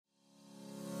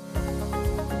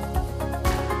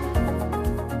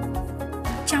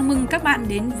các bạn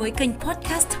đến với kênh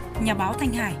podcast Nhà báo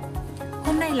Thanh Hải.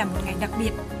 Hôm nay là một ngày đặc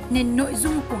biệt nên nội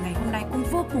dung của ngày hôm nay cũng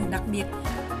vô cùng đặc biệt.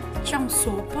 Trong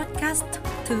số podcast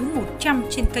thứ 100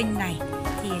 trên kênh này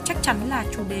thì chắc chắn là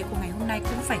chủ đề của ngày hôm nay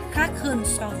cũng phải khác hơn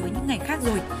so với những ngày khác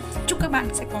rồi. Chúc các bạn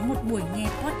sẽ có một buổi nghe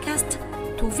podcast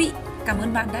thú vị. Cảm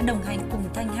ơn bạn đã đồng hành cùng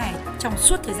Thanh Hải trong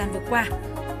suốt thời gian vừa qua.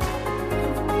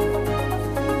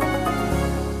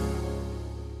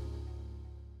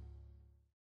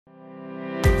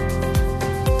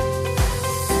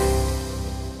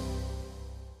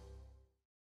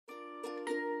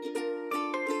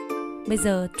 Bây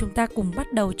giờ chúng ta cùng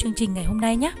bắt đầu chương trình ngày hôm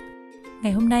nay nhé.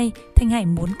 Ngày hôm nay, Thanh Hải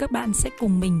muốn các bạn sẽ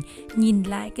cùng mình nhìn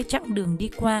lại cái chặng đường đi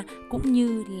qua cũng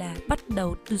như là bắt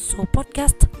đầu từ số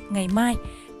podcast ngày mai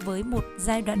với một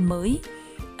giai đoạn mới.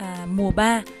 Mùa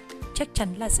 3 chắc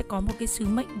chắn là sẽ có một cái sứ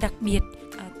mệnh đặc biệt,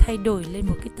 thay đổi lên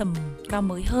một cái tầm cao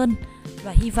mới hơn.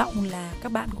 Và hy vọng là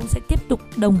các bạn cũng sẽ tiếp tục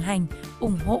đồng hành,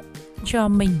 ủng hộ cho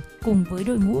mình cùng với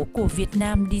đội ngũ của Việt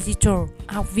Nam Digital,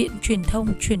 Học viện Truyền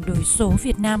thông Chuyển đổi số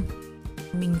Việt Nam.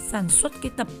 Mình sản xuất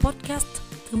cái tập podcast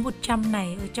thứ 100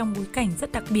 này ở trong bối cảnh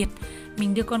rất đặc biệt.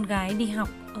 Mình đưa con gái đi học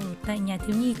ở tại nhà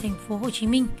thiếu nhi thành phố Hồ Chí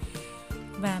Minh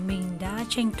và mình đã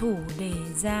tranh thủ để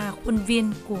ra khuôn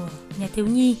viên của nhà thiếu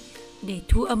nhi để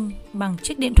thu âm bằng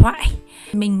chiếc điện thoại.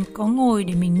 Mình có ngồi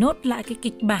để mình nốt lại cái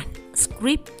kịch bản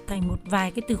script thành một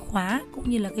vài cái từ khóa cũng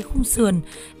như là cái khung sườn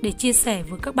để chia sẻ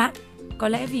với các bạn. Có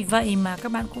lẽ vì vậy mà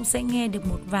các bạn cũng sẽ nghe được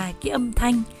một vài cái âm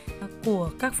thanh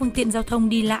của các phương tiện giao thông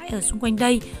đi lại ở xung quanh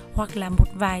đây, hoặc là một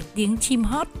vài tiếng chim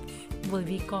hót bởi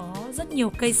vì có rất nhiều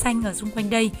cây xanh ở xung quanh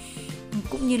đây,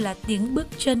 cũng như là tiếng bước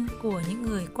chân của những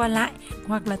người qua lại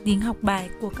hoặc là tiếng học bài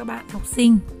của các bạn học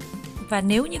sinh. Và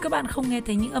nếu như các bạn không nghe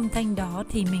thấy những âm thanh đó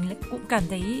thì mình cũng cảm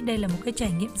thấy đây là một cái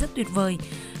trải nghiệm rất tuyệt vời,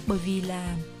 bởi vì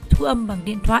là thu âm bằng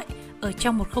điện thoại ở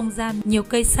trong một không gian nhiều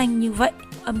cây xanh như vậy,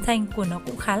 âm thanh của nó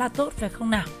cũng khá là tốt, phải không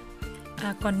nào?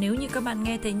 Còn nếu như các bạn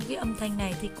nghe thấy những cái âm thanh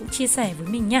này thì cũng chia sẻ với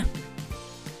mình nhé.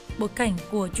 Bối cảnh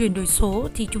của chuyển đổi số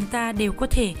thì chúng ta đều có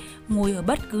thể ngồi ở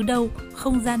bất cứ đâu,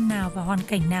 không gian nào và hoàn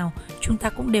cảnh nào, chúng ta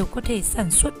cũng đều có thể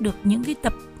sản xuất được những cái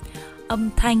tập âm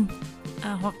thanh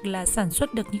hoặc là sản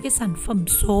xuất được những cái sản phẩm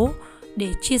số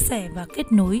để chia sẻ và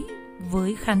kết nối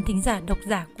với khán thính giả, độc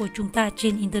giả của chúng ta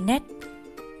trên Internet.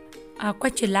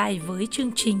 Quay trở lại với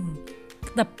chương trình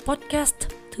tập podcast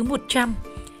thứ 100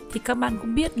 thì các bạn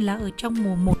cũng biết là ở trong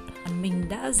mùa 1 mình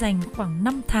đã dành khoảng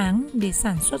 5 tháng để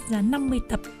sản xuất ra 50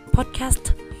 tập podcast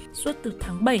suốt từ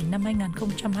tháng 7 năm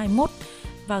 2021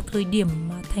 vào thời điểm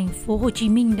mà thành phố Hồ Chí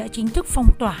Minh đã chính thức phong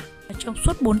tỏa. Trong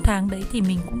suốt 4 tháng đấy thì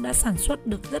mình cũng đã sản xuất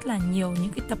được rất là nhiều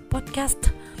những cái tập podcast.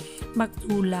 Mặc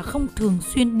dù là không thường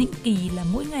xuyên định kỳ là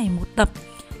mỗi ngày một tập,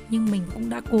 nhưng mình cũng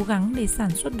đã cố gắng để sản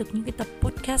xuất được những cái tập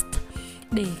podcast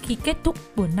để khi kết thúc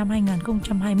của năm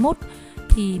 2021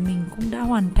 thì mình cũng đã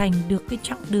hoàn thành được cái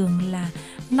chặng đường là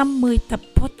 50 tập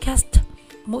podcast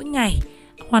mỗi ngày.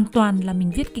 Hoàn toàn là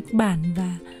mình viết kịch bản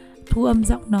và thu âm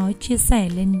giọng nói chia sẻ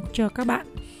lên cho các bạn.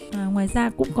 Ngoài ra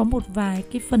cũng có một vài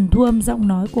cái phần thu âm giọng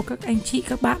nói của các anh chị,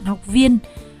 các bạn học viên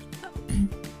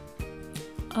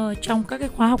trong các cái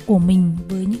khóa học của mình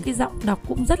với những cái giọng đọc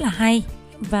cũng rất là hay.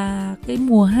 Và cái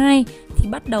mùa 2 thì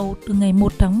bắt đầu từ ngày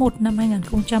 1 tháng 1 năm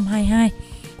 2022,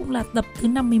 cũng là tập thứ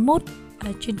 51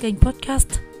 trên kênh podcast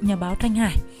Nhà báo Thanh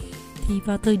Hải. Thì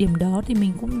vào thời điểm đó thì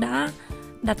mình cũng đã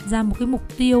đặt ra một cái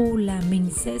mục tiêu là mình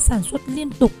sẽ sản xuất liên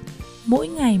tục mỗi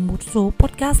ngày một số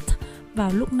podcast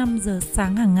vào lúc 5 giờ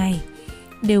sáng hàng ngày,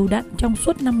 đều đặn trong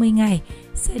suốt 50 ngày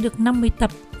sẽ được 50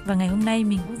 tập. Và ngày hôm nay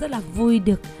mình cũng rất là vui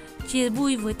được chia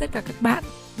vui với tất cả các bạn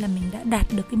là mình đã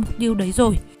đạt được cái mục tiêu đấy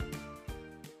rồi.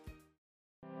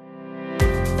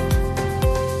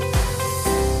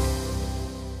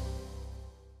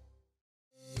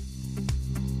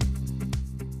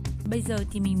 Bây giờ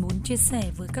thì mình muốn chia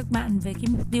sẻ với các bạn về cái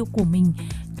mục tiêu của mình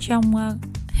trong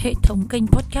hệ thống kênh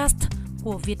podcast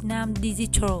của Việt Nam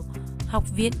Digital, Học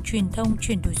viện Truyền thông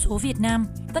Chuyển đổi số Việt Nam.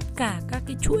 Tất cả các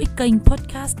cái chuỗi kênh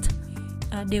podcast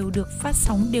đều được phát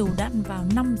sóng đều đặn vào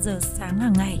 5 giờ sáng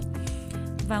hàng ngày.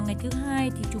 Vào ngày thứ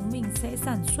hai thì chúng mình sẽ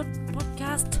sản xuất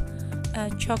podcast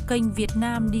cho kênh Việt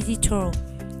Nam Digital,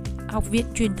 Học viện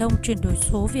Truyền thông Chuyển đổi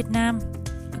số Việt Nam.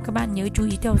 Các bạn nhớ chú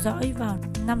ý theo dõi vào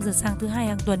 5 giờ sáng thứ hai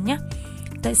hàng tuần nhé.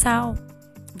 Tại sao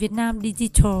Việt Nam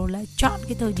Digital lại chọn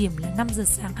cái thời điểm là 5 giờ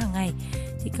sáng hàng ngày?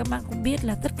 Thì các bạn cũng biết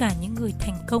là tất cả những người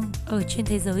thành công ở trên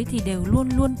thế giới thì đều luôn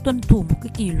luôn tuân thủ một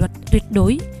cái kỷ luật tuyệt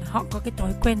đối. Họ có cái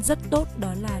thói quen rất tốt,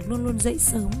 đó là luôn luôn dậy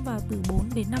sớm vào từ 4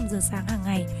 đến 5 giờ sáng hàng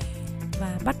ngày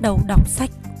và bắt đầu đọc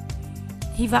sách.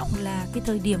 Hy vọng là cái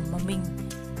thời điểm mà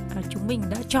chúng mình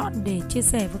đã chọn để chia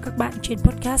sẻ với các bạn trên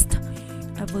podcast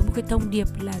với một cái thông điệp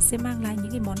là sẽ mang lại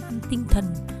những cái món ăn tinh thần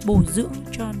bổ dưỡng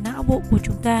cho não bộ của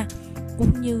chúng ta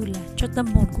cũng như là cho tâm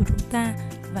hồn của chúng ta,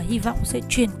 và hy vọng sẽ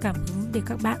truyền cảm hứng để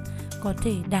các bạn có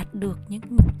thể đạt được những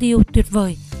mục tiêu tuyệt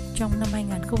vời trong năm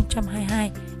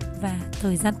 2022 và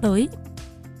thời gian tới.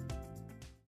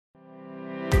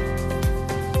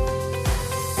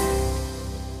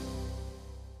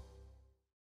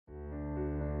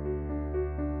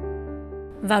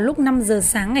 Vào lúc 5 giờ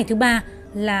sáng ngày thứ ba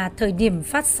là thời điểm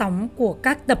phát sóng của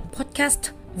các tập podcast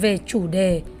về chủ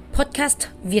đề Podcast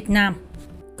Việt Nam.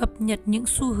 Cập nhật những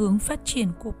xu hướng phát triển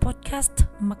của podcast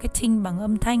marketing bằng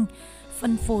âm thanh,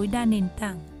 phân phối đa nền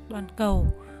tảng toàn cầu,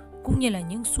 cũng như là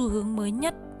những xu hướng mới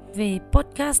nhất về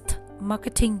podcast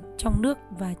marketing trong nước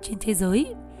và trên thế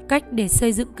giới. Cách để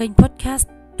xây dựng kênh podcast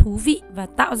thú vị và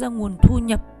tạo ra nguồn thu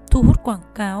nhập, thu hút quảng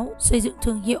cáo, xây dựng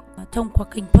thương hiệu thông qua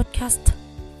kênh podcast.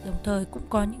 Đồng thời cũng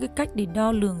có những cái cách để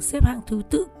đo lường xếp hạng thứ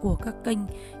tự của các kênh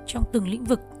trong từng lĩnh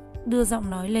vực, đưa giọng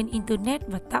nói lên Internet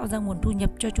và tạo ra nguồn thu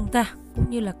nhập cho chúng ta, cũng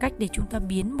như là cách để chúng ta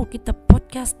biến một cái tập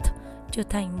podcast trở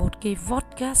thành một cái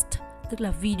podcast, tức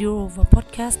là video và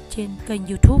podcast trên kênh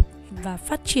YouTube, và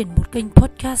phát triển một kênh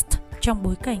podcast trong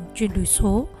bối cảnh chuyển đổi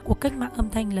số của cách mạng âm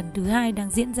thanh lần thứ 2 đang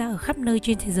diễn ra ở khắp nơi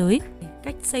trên thế giới.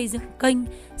 Cách xây dựng kênh,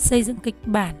 xây dựng kịch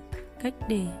bản, cách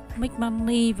để make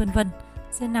money vân vân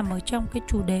sẽ nằm ở trong cái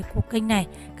chủ đề của kênh này.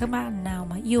 Các bạn nào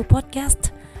mà yêu podcast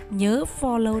nhớ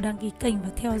follow, đăng ký kênh và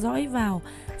theo dõi vào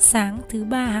sáng thứ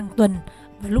ba hàng tuần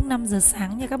vào lúc 5 giờ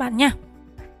sáng nha các bạn nhé.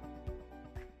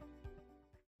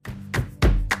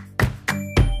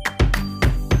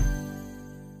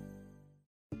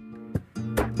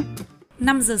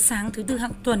 Năm giờ sáng thứ tư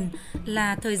hàng tuần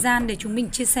là thời gian để chúng mình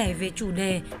chia sẻ về chủ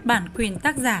đề bản quyền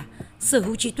tác giả, sở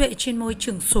hữu trí tuệ trên môi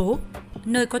trường số,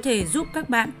 nơi có thể giúp các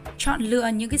bạn chọn lựa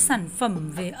những cái sản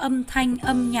phẩm về âm thanh,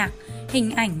 âm nhạc,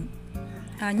 hình ảnh,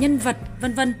 nhân vật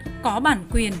vân vân có bản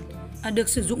quyền, được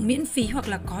sử dụng miễn phí hoặc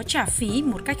là có trả phí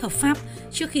một cách hợp pháp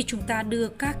trước khi chúng ta đưa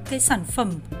các cái sản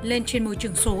phẩm lên trên môi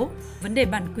trường số. Vấn đề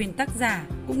bản quyền tác giả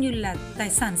cũng như là tài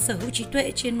sản sở hữu trí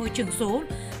tuệ trên môi trường số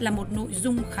là một nội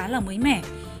dung khá là mới mẻ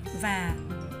và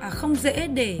không dễ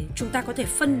để chúng ta có thể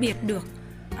phân biệt được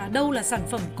đâu là sản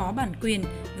phẩm có bản quyền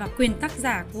và quyền tác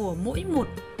giả của mỗi một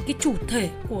cái chủ thể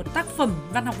của tác phẩm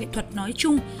văn học nghệ thuật nói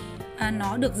chung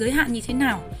nó được giới hạn như thế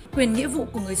nào, quyền nghĩa vụ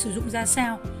của người sử dụng ra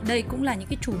sao. Đây cũng là những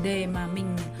cái chủ đề mà mình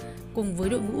cùng với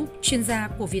đội ngũ chuyên gia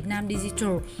của Việt Nam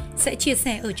Digital sẽ chia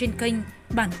sẻ ở trên kênh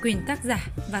bản quyền tác giả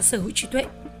và sở hữu trí tuệ.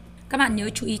 Các bạn nhớ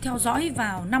chú ý theo dõi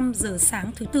vào 5 giờ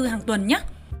sáng thứ tư hàng tuần nhé.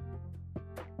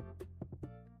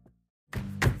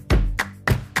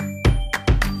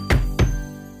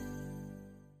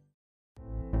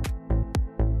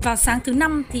 Vào sáng thứ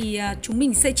 5 thì chúng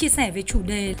mình sẽ chia sẻ về chủ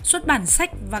đề xuất bản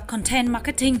sách và content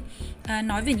marketing,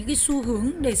 nói về những cái xu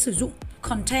hướng để sử dụng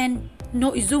content,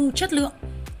 nội dung chất lượng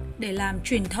để làm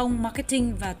truyền thông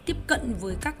marketing và tiếp cận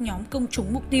với các nhóm công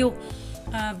chúng mục tiêu.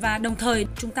 Và đồng thời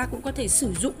chúng ta cũng có thể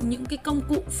sử dụng những cái công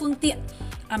cụ, phương tiện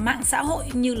mạng xã hội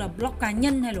như là blog cá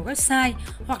nhân hay là website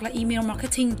hoặc là email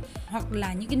marketing hoặc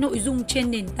là những cái nội dung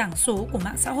trên nền tảng số của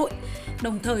mạng xã hội.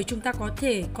 Đồng thời chúng ta có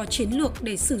thể có chiến lược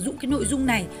để sử dụng cái nội dung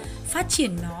này, phát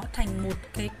triển nó thành một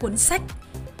cái cuốn sách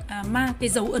mang cái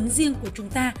dấu ấn riêng của chúng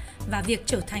ta, và việc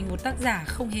trở thành một tác giả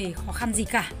không hề khó khăn gì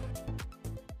cả.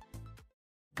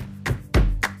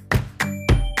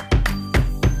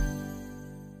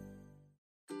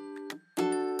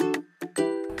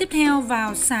 Tiếp theo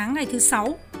vào sáng ngày thứ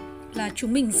 6 là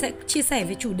chúng mình sẽ chia sẻ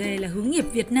về chủ đề là hướng nghiệp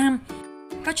Việt Nam.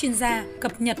 Các chuyên gia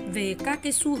cập nhật về các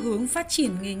cái xu hướng phát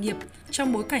triển nghề nghiệp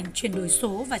trong bối cảnh chuyển đổi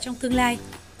số và trong tương lai,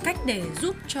 cách để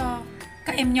giúp cho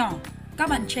các em nhỏ, các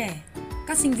bạn trẻ,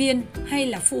 các sinh viên hay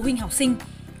là phụ huynh học sinh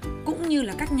cũng như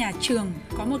là các nhà trường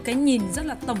có một cái nhìn rất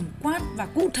là tổng quát và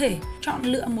cụ thể, chọn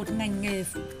lựa một ngành nghề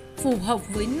phù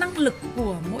hợp với năng lực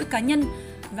của mỗi cá nhân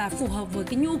và phù hợp với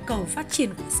cái nhu cầu phát triển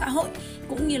của xã hội,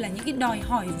 cũng như là những cái đòi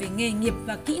hỏi về nghề nghiệp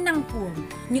và kỹ năng của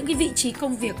những cái vị trí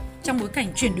công việc trong bối cảnh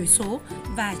chuyển đổi số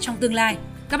và trong tương lai.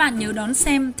 Các bạn nhớ đón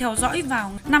xem, theo dõi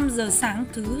vào 5 giờ sáng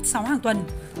thứ 6 hàng tuần.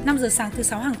 5 giờ sáng thứ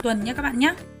 6 hàng tuần nhé các bạn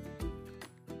nhé.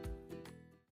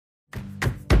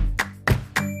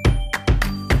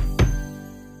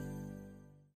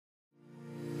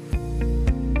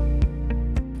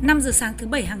 Năm giờ sáng thứ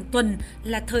 7 hàng tuần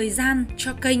là thời gian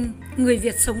cho kênh Người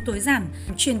Việt Sống Tối Giản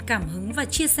truyền cảm hứng và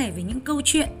chia sẻ về những câu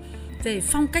chuyện về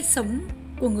phong cách sống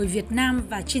của người Việt Nam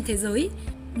và trên thế giới.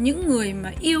 Những người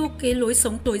mà yêu cái lối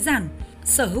sống tối giản,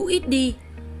 sở hữu ít đi,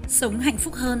 sống hạnh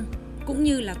phúc hơn, cũng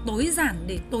như là tối giản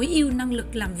để tối ưu năng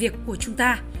lực làm việc của chúng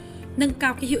ta. nâng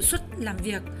cao cái hiệu suất làm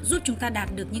việc, giúp chúng ta đạt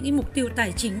được những cái mục tiêu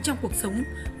tài chính trong cuộc sống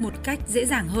một cách dễ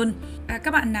dàng hơn.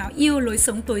 Các bạn nào yêu lối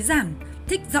sống tối giản,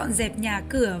 thích dọn dẹp nhà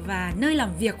cửa và nơi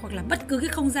làm việc hoặc là bất cứ cái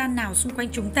không gian nào xung quanh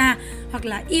chúng ta, hoặc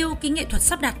là yêu cái nghệ thuật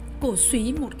sắp đặt, cổ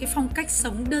súy một cái phong cách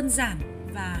sống đơn giản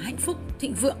và hạnh phúc,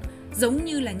 thịnh vượng, giống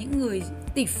như là những người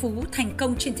tỷ phú thành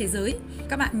công trên thế giới,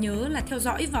 các bạn nhớ là theo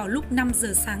dõi vào lúc 5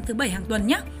 giờ sáng thứ 7 hàng tuần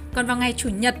nhé. Còn vào ngày Chủ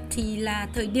nhật thì là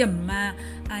thời điểm mà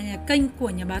kênh của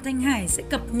Nhà báo Thanh Hải sẽ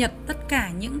cập nhật tất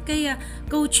cả những cái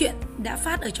câu chuyện đã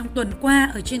phát ở trong tuần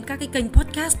qua ở trên các cái kênh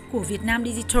podcast của Việt Nam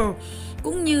Digital,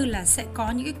 cũng như là sẽ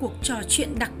có những cái cuộc trò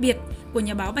chuyện đặc biệt của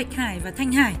nhà báo Bạch Hải và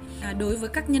Thanh Hải đối với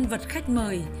các nhân vật khách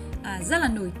mời rất là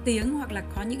nổi tiếng, hoặc là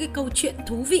có những cái câu chuyện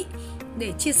thú vị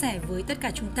để chia sẻ với tất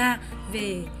cả chúng ta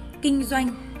về kinh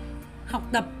doanh, học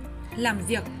tập, làm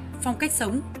việc, phong cách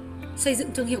sống, xây dựng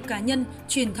thương hiệu cá nhân,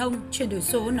 truyền thông, chuyển đổi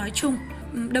số nói chung.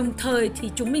 Đồng thời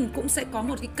thì chúng mình cũng sẽ có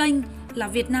một cái kênh là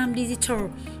Việt Nam Digital,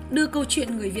 đưa câu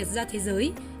chuyện người Việt ra thế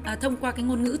giới thông qua cái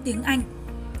ngôn ngữ tiếng Anh.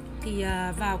 Thì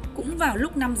cũng vào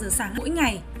lúc 5 giờ sáng mỗi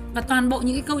ngày. Và toàn bộ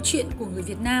những cái câu chuyện của người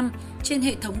Việt Nam trên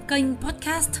hệ thống kênh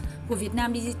podcast của Việt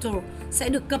Nam Digital sẽ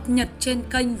được cập nhật trên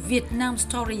kênh Việt Nam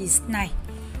Stories này.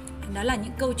 Đó là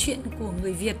những câu chuyện của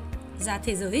người Việt ra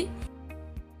thế giới.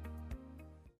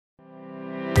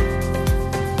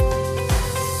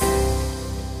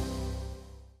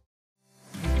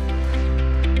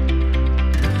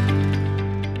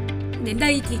 Đến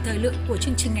đây thì thời lượng của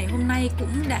chương trình ngày hôm nay cũng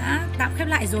đã tạm khép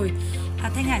lại rồi.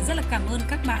 Thanh Hải rất là cảm ơn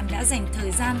các bạn đã dành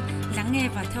thời gian lắng nghe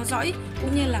và theo dõi,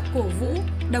 cũng như là cổ vũ,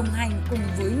 đồng hành cùng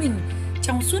với mình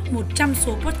trong suốt 100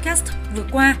 số podcast vừa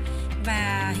qua.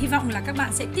 Và hy vọng là các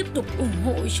bạn sẽ tiếp tục ủng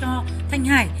hộ cho Thanh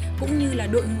Hải cũng như là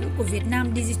đội ngũ của Việt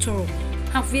Nam Digital,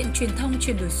 Học viện Truyền thông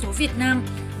Chuyển đổi số Việt Nam,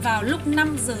 vào lúc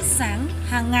 5 giờ sáng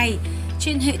hàng ngày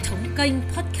trên hệ thống kênh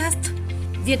podcast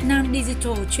Việt Nam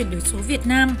Digital Chuyển đổi số Việt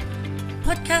Nam,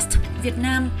 podcast Việt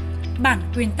Nam, bản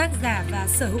quyền tác giả và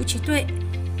sở hữu trí tuệ,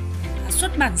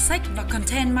 xuất bản sách và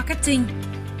content marketing,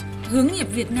 hướng nghiệp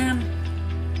Việt Nam,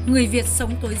 người Việt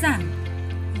sống tối giản,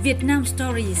 Việt Nam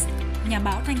Stories, Nhà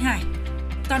báo Thanh Hải.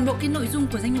 Toàn bộ cái nội dung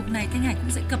của danh mục này Thanh Hải cũng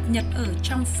sẽ cập nhật ở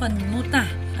trong phần mô tả,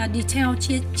 detail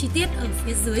chi tiết ở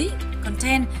phía dưới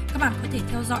content. Các bạn có thể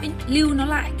theo dõi, lưu nó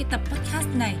lại cái tập podcast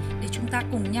này để chúng ta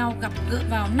cùng nhau gặp gỡ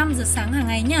vào 5 giờ sáng hàng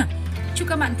ngày nhé. Chúc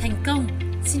các bạn thành công.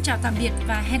 Xin chào tạm biệt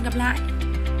và hẹn gặp lại.